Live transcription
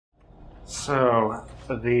So,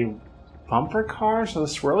 the bumper cars are the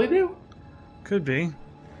swirly do? Could be.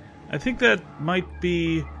 I think that might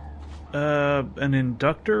be an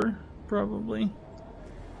inductor, probably.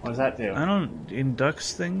 What does that do? I don't...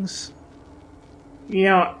 inducts things? You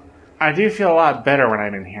know, I do feel a lot better when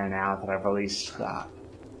I'm in here now that I've released that.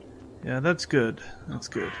 Yeah, that's good. That's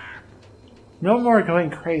good. No more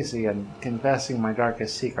going crazy and confessing my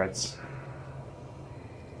darkest secrets.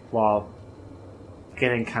 While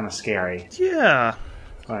getting kind of scary. Yeah.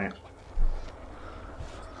 Right.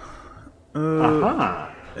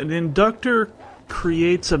 An inductor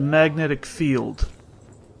creates a magnetic field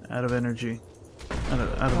out of energy. Out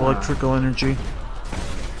of electrical energy.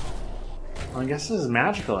 Well, I guess this is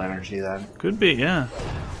magical energy then. Could be, yeah.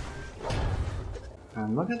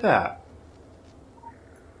 And look at that.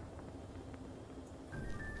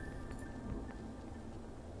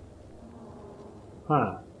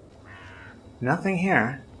 Huh. Nothing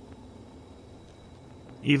here.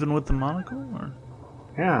 Even with the monocle, or?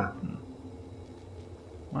 Yeah.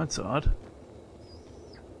 That's odd.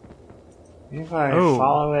 If I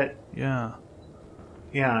follow it... Yeah.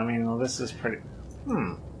 Yeah, I mean, well, this is pretty...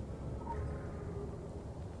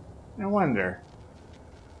 I wonder.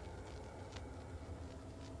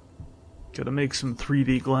 Gotta make some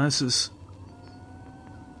 3D glasses.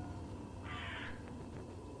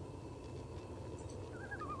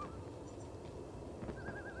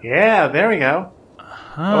 Yeah, there we go.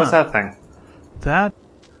 What was that thing? That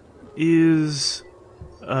is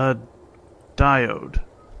a diode.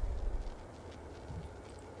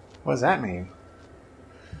 What does that mean?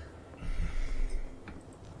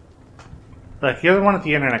 Look, you're the one with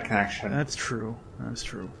the internet connection. That's true. That's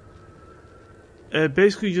true. It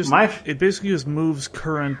basically just moves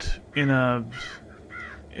current in a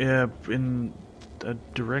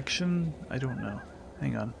direction. I don't know.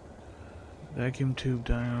 Hang on. Vacuum tube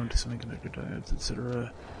diode, semiconductor diodes,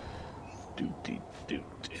 etc.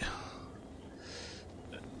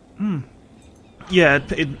 Yeah,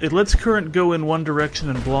 it lets current go in one direction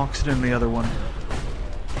and blocks it in the other one.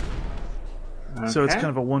 Okay. So it's kind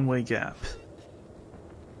of a one-way gap.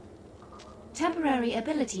 Temporary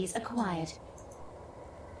abilities acquired.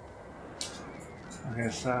 Okay,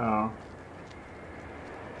 so...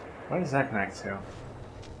 what does that connect to?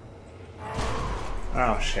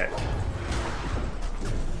 Oh, shit.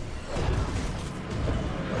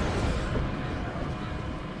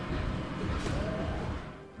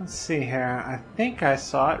 Let's see here. I think I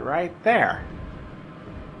saw it right there.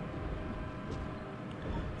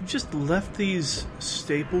 You just left these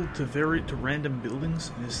stapled to random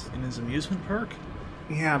buildings in his amusement park?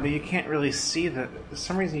 Yeah, but you can't really see the... for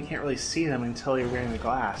some reason you can't really see them until you're wearing the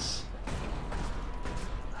glass.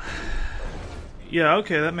 Yeah,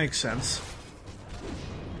 okay, that makes sense.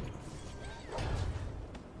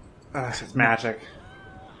 It's magic.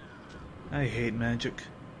 I hate magic.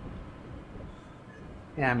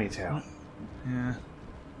 Yeah, me too. Yeah.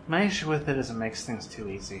 My issue with it is it makes things too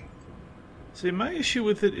easy. See, my issue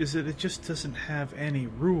with it is that it just doesn't have any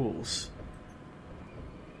rules.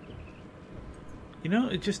 You know,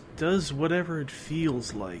 it just does whatever it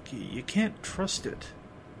feels like. You can't trust it.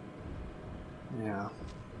 Yeah.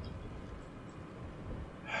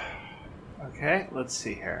 Okay, let's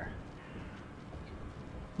see here.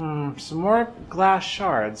 Some more glass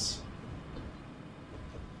shards.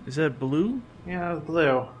 Is that blue? Yeah, it's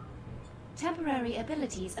blue. Temporary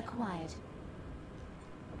abilities acquired.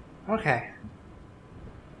 Okay.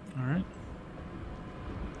 Alright.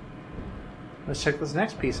 Let's check this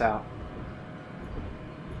next piece out.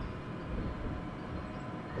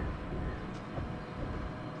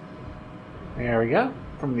 There we go.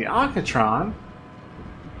 From the Octatron.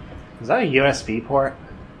 Is that a USB port?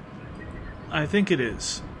 I think it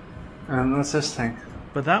is. And what's this thing?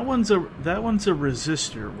 But that one's a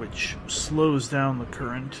resistor which slows down the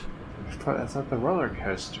current. That's not the roller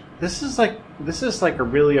coaster. This is like a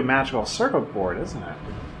really a magical circuit board, isn't it?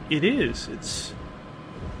 It is. It's...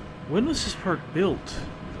 when was this park built?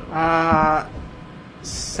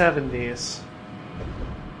 70s.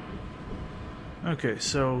 Okay,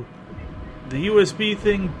 so the USB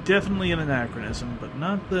thing, definitely an anachronism, but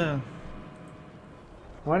not the...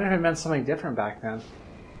 I wonder if it meant something different back then.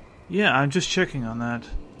 Yeah, I'm just checking on that.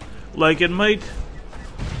 Like, it might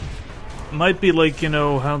be like, you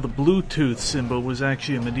know, how the Bluetooth symbol was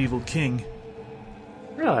actually a medieval king.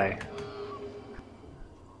 Really?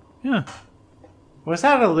 Yeah. Was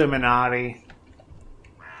that Illuminati?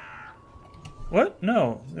 What?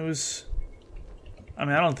 No, it was... I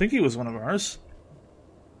mean, I don't think he was one of ours.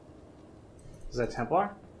 Was that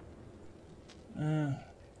Templar?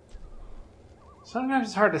 Sometimes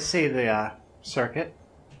it's hard to see the circuit.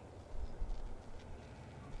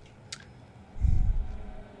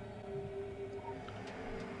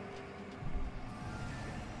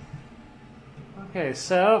 Okay,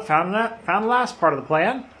 so found the last part of the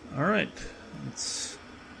plan. Alright. Let's...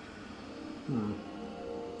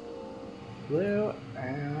 Blue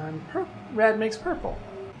and red makes purple.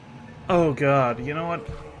 Oh god, you know what?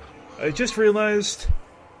 I just realized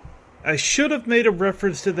I should have made a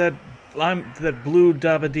reference to that Blue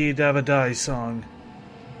Dabba Dee Dabba Die song.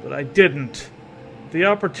 But I didn't. The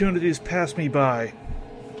opportunities passed me by.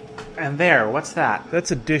 And there, what's that?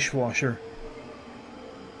 That's a dishwasher.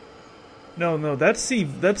 No, that's the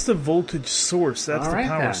voltage source. That's the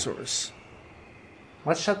power source.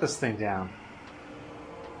 Let's shut this thing down.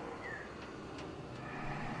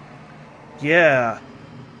 Yeah.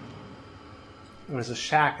 It was a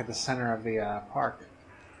shack at the center of the park.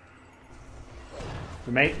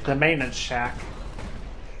 The maintenance shack.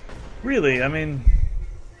 Really, I mean...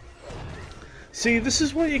 See, this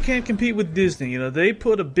is why you can't compete with Disney. You know, they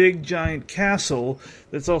put a big, giant castle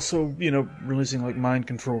that's also, you know, releasing, like, mind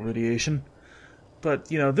control radiation. But,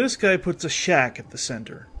 you know, this guy puts a shack at the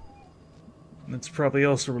center. That's probably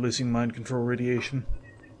also releasing mind control radiation.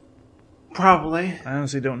 Probably. I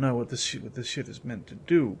honestly don't know what this shit is meant to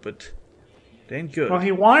do, but it ain't good. Well,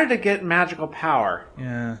 he wanted to get magical power.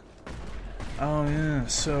 Yeah. Oh, yeah,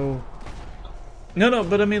 so... No,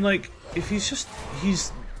 but I mean, like, if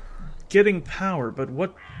he's getting power, but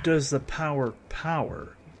what does the power?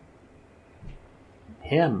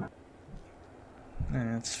 Him.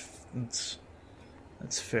 Yeah, that's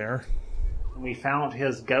fair. We found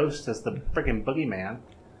his ghost as the freaking boogeyman.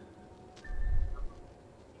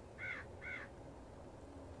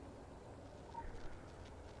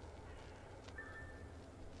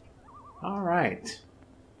 Alright.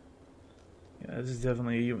 Yeah, this is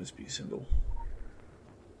definitely a USB symbol.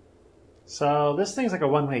 So, this thing's like a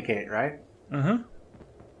one-way gate, right? Uh-huh.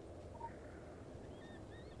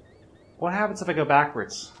 What happens if I go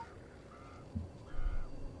backwards?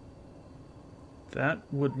 That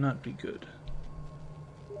would not be good.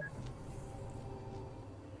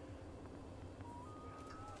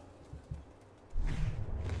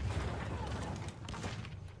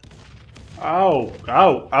 Oh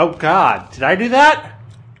God. Did I do that?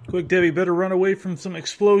 Quick, Debbie, better run away from some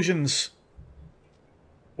explosions.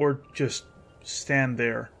 Or just stand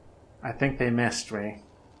there. I think they missed me.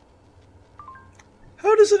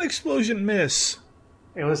 How does an explosion miss?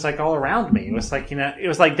 It was like all around me. It was like, it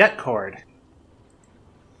was like det cord.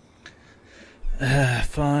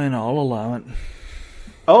 Fine, I'll allow it.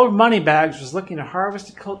 Old Moneybags was looking to harvest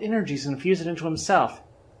occult energies and infuse it into himself.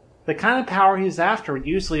 The kind of power he's after would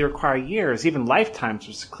usually require years, even lifetimes,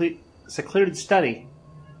 of secluded study.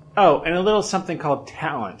 Oh, and a little something called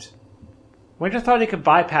talent. Winter thought he could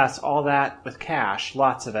bypass all that with cash,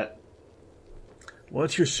 lots of it.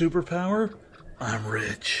 What's your superpower? I'm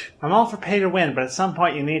rich. I'm all for pay to win, but at some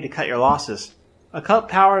point you need to cut your losses. Occult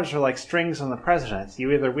powers are like strings on the president.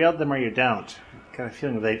 You either wield them or you don't. Got a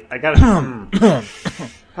feeling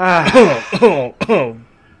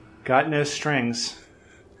got no strings.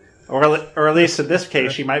 Or at least in this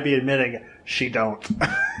case, she might be admitting she don't.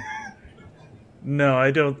 No,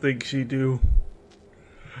 I don't think she do.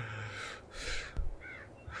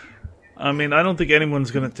 I mean, I don't think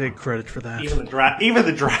anyone's going to take credit for that. Even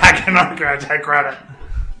the dragon aren't going to take credit.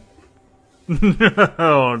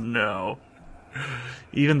 Oh, no.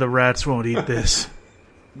 Even the rats won't eat this.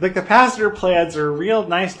 The capacitor plans are real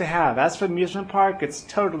nice to have. As for the amusement park, it's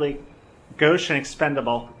totally gauche and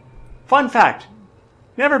expendable. Fun fact.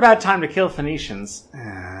 Never a bad time to kill Phoenicians.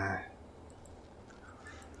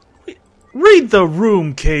 Read the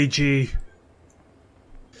room, KG.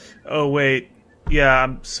 Oh, wait. Yeah,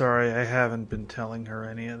 I'm sorry. I haven't been telling her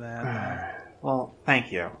any of that. Well,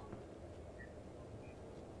 thank you.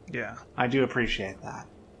 Yeah. I do appreciate that.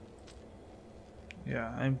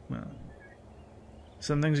 Yeah,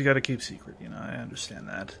 some things you gotta keep secret, you know, I understand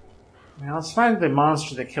that. Now, let's find the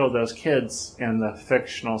monster that killed those kids in the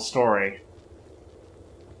fictional story.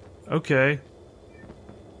 Okay.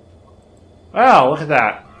 Oh, look at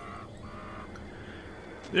that.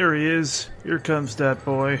 There he is. Here comes that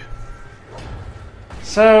boy.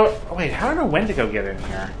 So, wait, how did a Wendigo get in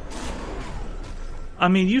here? I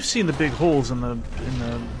mean, you've seen the big holes in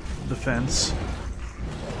the fence.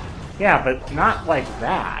 Yeah, but not like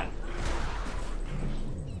that.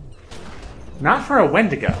 Not for a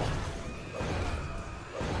Wendigo.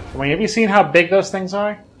 I mean, have you seen how big those things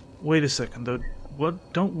are? Wait a second, though.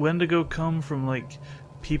 What? Don't Wendigo come from, like,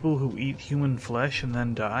 people who eat human flesh and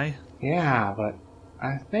then die? Yeah, but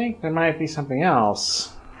I think there might be something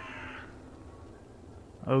else.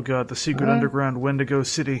 Oh god, the secret underground Wendigo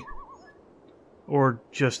city. Or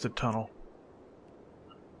just a tunnel.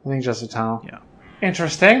 I think just a tunnel. Yeah.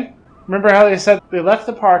 Interesting. Remember how they said they left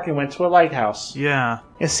the park and went to a lighthouse? Yeah.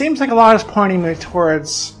 It seems like a lot is pointing me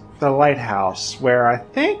towards the lighthouse, where I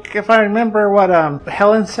think, if I remember what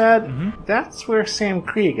Helen said, that's where Sam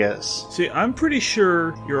Krieg is. See, I'm pretty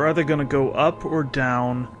sure you're either going to go up or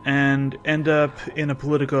down and end up in a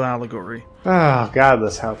political allegory. Oh, God,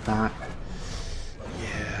 let's hope not.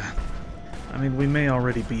 Yeah. I mean, we may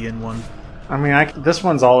already be in one. I mean, this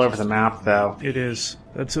one's all over the map, though. It is.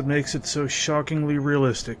 That's what makes it so shockingly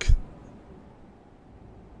realistic.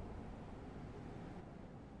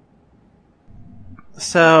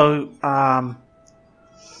 So,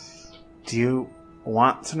 do you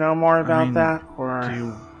want to know more about that, or do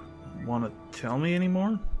you want to tell me any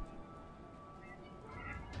more?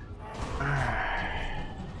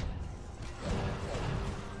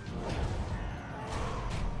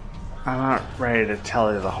 I'm not ready to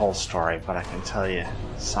tell you the whole story, but I can tell you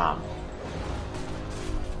some.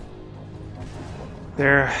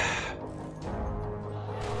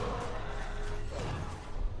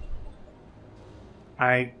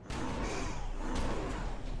 I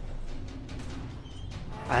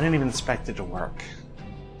didn't even expect it to work.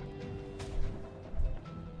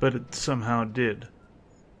 But it somehow did.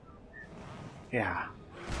 Yeah.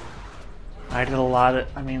 I did a lot of,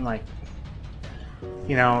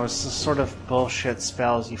 it's the sort of bullshit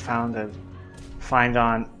spells you find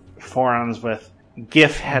on forums with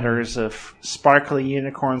GIF headers of sparkly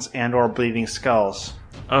unicorns and or bleeding skulls.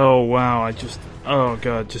 Oh, wow, just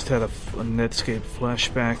had a Netscape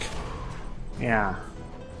flashback. Yeah.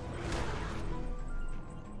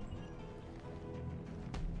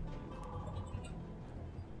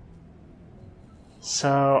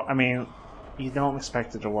 So, you don't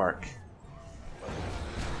expect it to work.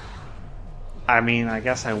 I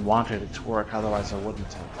guess I wanted it to work, otherwise I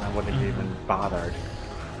wouldn't have. I wouldn't have even bothered.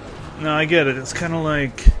 No, I get it. It's kind of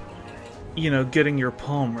like, getting your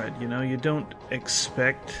palm read, You don't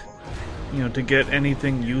expect, to get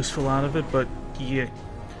anything useful out of it, but you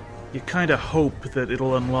kind of hope that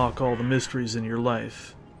it'll unlock all the mysteries in your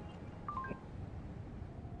life.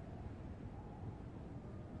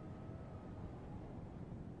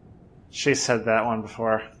 She said that one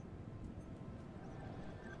before.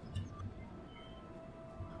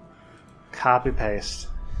 Copy paste.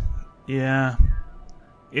 Yeah.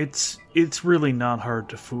 It's really not hard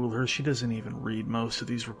to fool her. She doesn't even read most of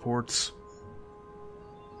these reports.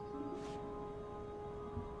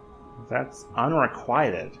 That's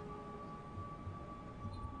unrequited.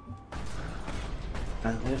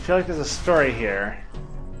 I feel like there's a story here.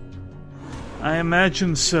 I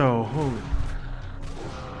imagine so. Oh.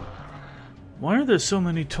 Why are there so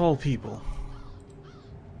many tall people?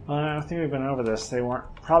 Well, I think we've been over this. They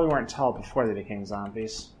probably weren't tall before they became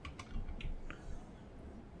zombies.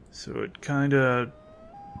 So it kinda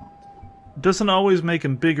doesn't always make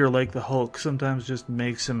him bigger like the Hulk. Sometimes just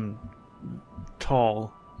makes him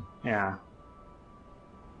tall. Yeah.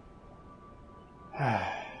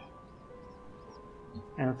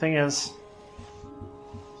 And the thing is,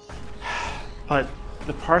 but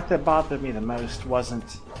the part that bothered me the most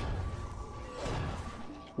wasn't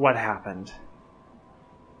what happened.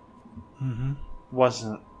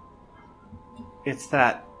 It's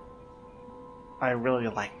that I really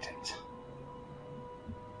liked it.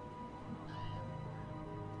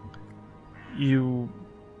 You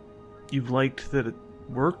liked that it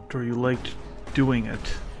worked, or you liked doing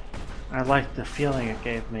it? I liked the feeling it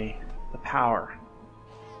gave me, the power.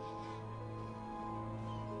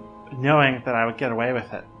 Knowing that I would get away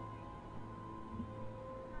with it.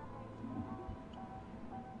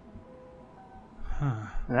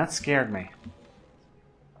 And that scared me.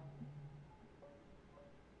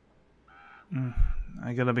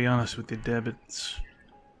 I gotta be honest with you, Deb, it's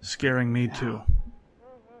scaring me too.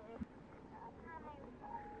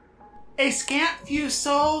 A scant few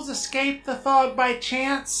souls escaped the fog by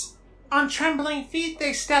chance. On trembling feet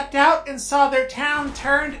they stepped out and saw their town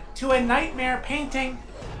turned to a nightmare painting.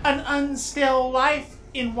 An unstill life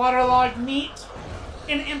in waterlogged meat.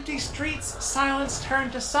 In empty streets, silence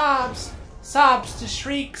turned to sobs, sobs to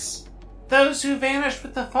shrieks. Those who vanished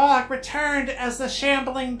with the fog returned as the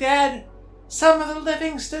shambling dead. Some of the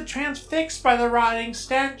living stood transfixed by the rotting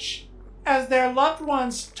stench, as their loved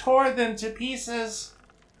ones tore them to pieces.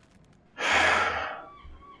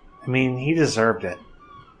 He deserved it.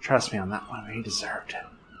 Trust me on that one, he deserved it.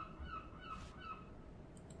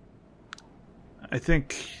 I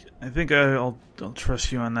think I'll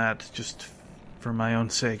trust you on that, just for my own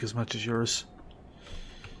sake as much as yours.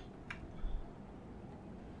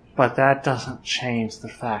 But that doesn't change the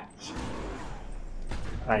fact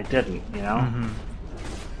I didn't,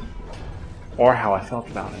 Or how I felt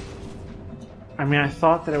about it. I mean, I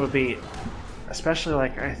thought that it would be, especially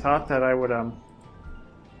like I thought that I would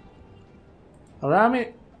allow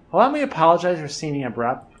me apologize for seeming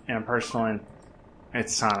abrupt and impersonal. And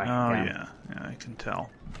it's Sonic. Oh yeah, I can tell.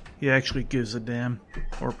 He actually gives a damn,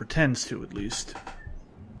 or pretends to at least.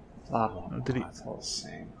 Blah blah blah. Did he? It's all the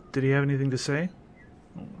same. Did he have anything to say?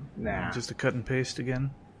 Nah. Just a cut and paste again?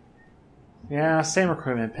 Yeah, same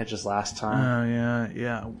recruitment pitch as last time. Oh,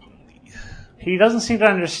 yeah. He doesn't seem to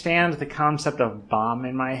understand the concept of bomb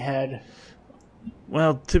in my head.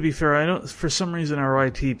 Well, to be fair, I don't. For some reason, our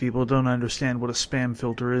IT people don't understand what a spam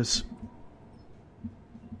filter is.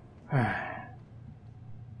 But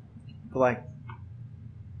like,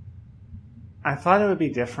 I thought it would be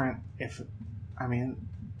different if, I mean,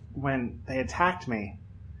 when they attacked me,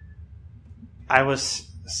 it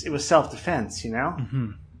was self-defense, you know?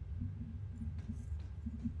 Mm-hmm.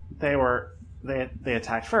 They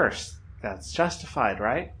attacked first. That's justified,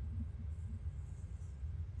 right?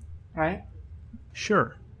 Right?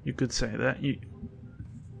 Sure, you could say that.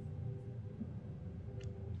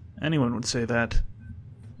 Anyone would say that.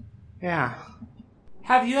 Yeah.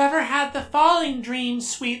 Have you ever had the falling dream,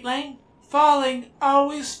 sweetling? Falling,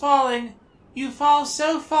 always falling. You fall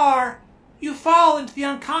so far. You fall into the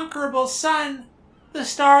unconquerable sun. The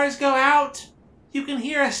stars go out. You can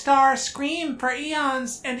hear a star scream for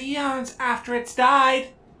eons and eons after it's died.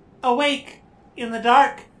 Awake, in the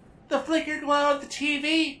dark, the flickered glow of the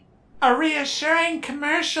TV. A reassuring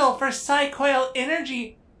commercial for Psychoil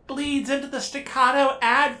Energy bleeds into the staccato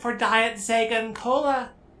ad for Diet Zagan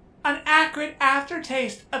Cola. An acrid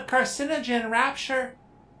aftertaste of carcinogen rapture.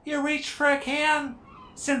 You reach for a can.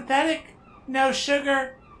 Synthetic, no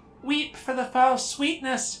sugar. Weep for the false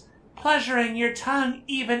sweetness, pleasuring your tongue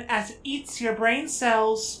even as it eats your brain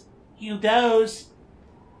cells. You doze.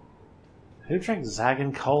 Who drinks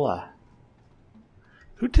Zagan Cola?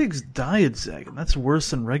 Who takes Diet Zagan? That's worse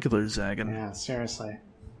than regular Zagan. Yeah, seriously.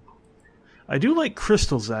 I do like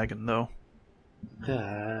Crystal Zagan, though.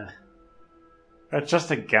 That's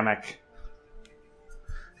just a gimmick.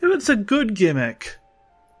 It's a good gimmick.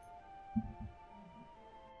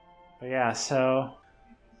 But yeah, so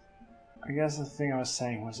I guess the thing I was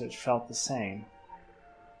saying was it felt the same.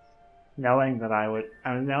 Knowing that I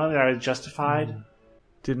was justified.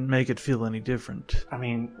 Didn't make it feel any different. I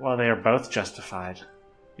mean, well, they are both justified.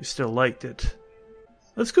 You still liked it.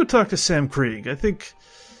 Let's go talk to Sam Krieg. I think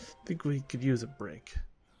we could use a break.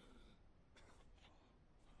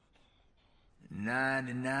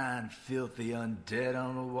 99 filthy undead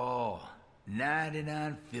on the wall.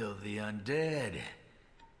 99 filthy undead.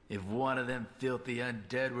 If one of them filthy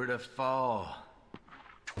undead were to fall.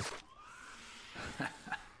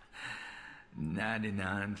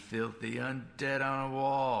 99 filthy undead on a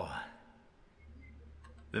wall.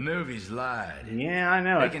 The movies lied. Yeah, I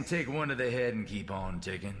know They it. can take one to the head and keep on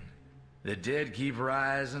ticking. The dead keep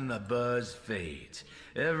rising, the buzz fades.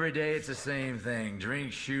 Every day it's the same thing.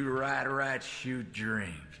 Drink, shoot, right, shoot,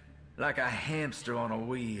 drink. Like a hamster on a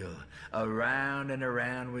wheel. Around and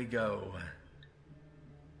around we go.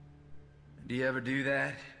 Do you ever do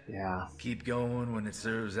that? Yeah. Keep going when it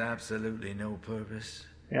serves absolutely no purpose?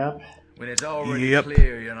 Yep. When it's already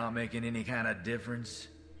clear you're not making any kind of difference?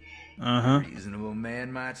 A reasonable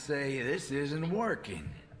man might say, this isn't working.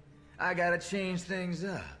 I gotta change things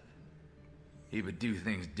up. He would do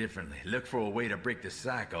things differently. Look for a way to break the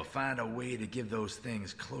cycle. Find a way to give those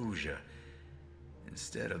things closure.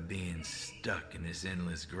 Instead of being stuck in this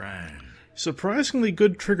endless grind. Surprisingly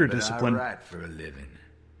good trigger But discipline. I write for a living.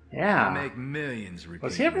 Yeah. I make millions repeating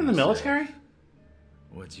Was he ever in the myself. military?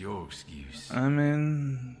 What's your excuse? I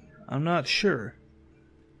mean, I'm not sure.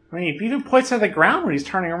 I mean, he even points at the ground when he's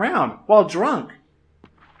turning around while drunk.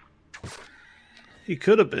 He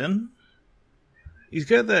could have been. He's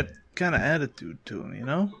got that kind of attitude to him, you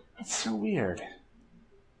know? That's so weird.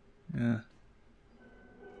 Yeah.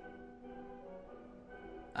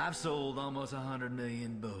 I've sold almost 100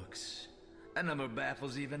 million books. That number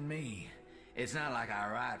baffles even me. It's not like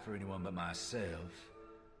I write for anyone but myself.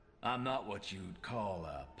 I'm not what you'd call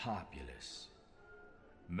a populace.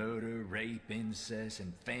 Murder, rape, incest,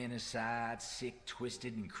 and infanticide, sick,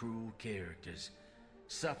 twisted, and cruel characters,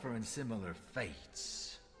 suffering similar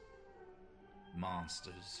fates.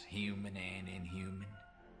 Monsters, human and inhuman,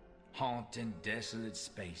 haunting desolate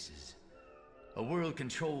spaces. A world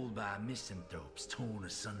controlled by misanthropes, torn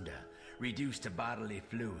asunder, reduced to bodily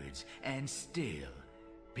fluids, and still,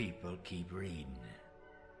 people keep reading.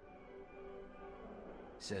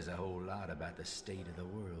 Says a whole lot about the state of the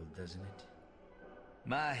world, doesn't it?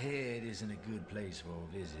 My head isn't a good place for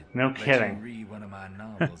a visit. No But kidding. you read one of my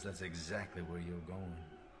novels, that's exactly where you're going.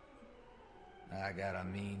 I got a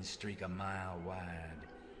mean streak a mile wide.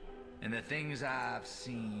 And the things I've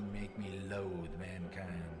seen make me loathe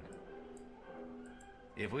mankind.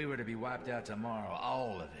 If we were to be wiped out tomorrow,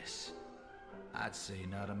 all of us, I'd say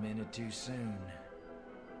not a minute too soon.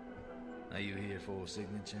 Are you here for a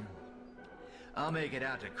signature? I'll make it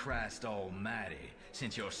out to Christ Almighty,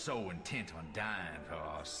 since you're so intent on dying for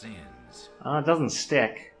our sins. Oh, it doesn't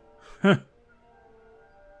stick.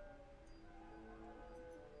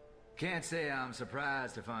 Can't say I'm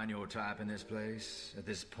surprised to find your type in this place, at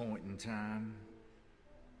this point in time.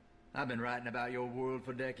 I've been writing about your world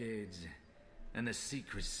for decades, and the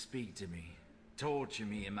secrets speak to me, torture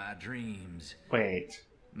me in my dreams. Wait.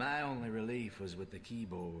 My only relief was with the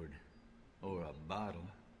keyboard, or a bottle.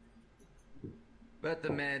 But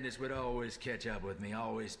the madness would always catch up with me,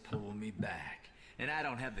 always pull me back, and I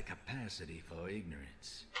don't have the capacity for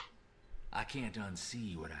ignorance. I can't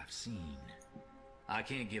unsee what I've seen. I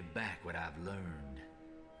can't give back what I've learned.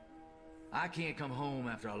 I can't come home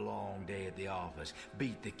after a long day at the office,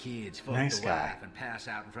 beat the kids, fuck Nice the guy. wife, and pass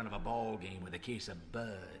out in front of a ball game with a case of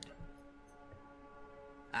Bud.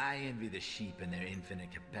 I envy the sheep and their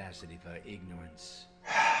infinite capacity for ignorance.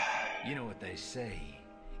 You know what they say,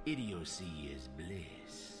 idiocy is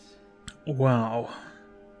bliss. Wow.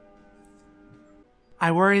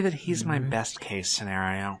 I worry that he's my best case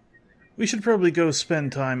scenario. We should probably go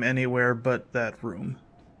spend time anywhere but that room.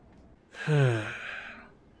 I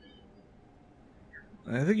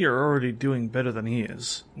think you're already doing better than he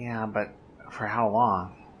is. Yeah, but for how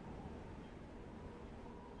long?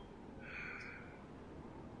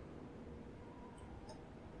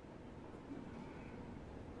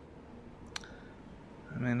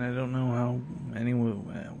 I mean, I don't know how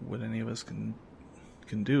what any of us can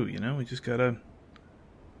do, you know? We just gotta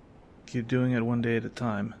keep doing it one day at a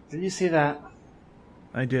time. Did you see that?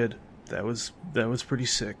 I did. That was pretty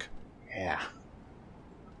sick. Yeah.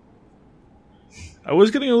 I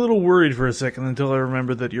was getting a little worried for a second until I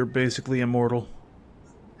remembered that you're basically immortal.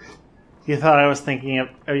 You thought I was thinking of...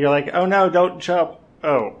 You're like, oh no, don't jump.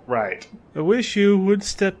 Oh, right. I wish you would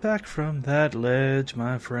step back from that ledge,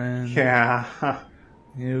 my friend. Yeah.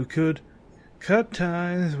 You could cut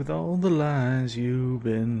ties with all the lies you've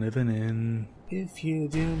been living in. If you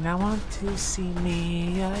do not want to see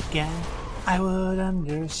me again, I would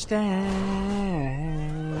understand.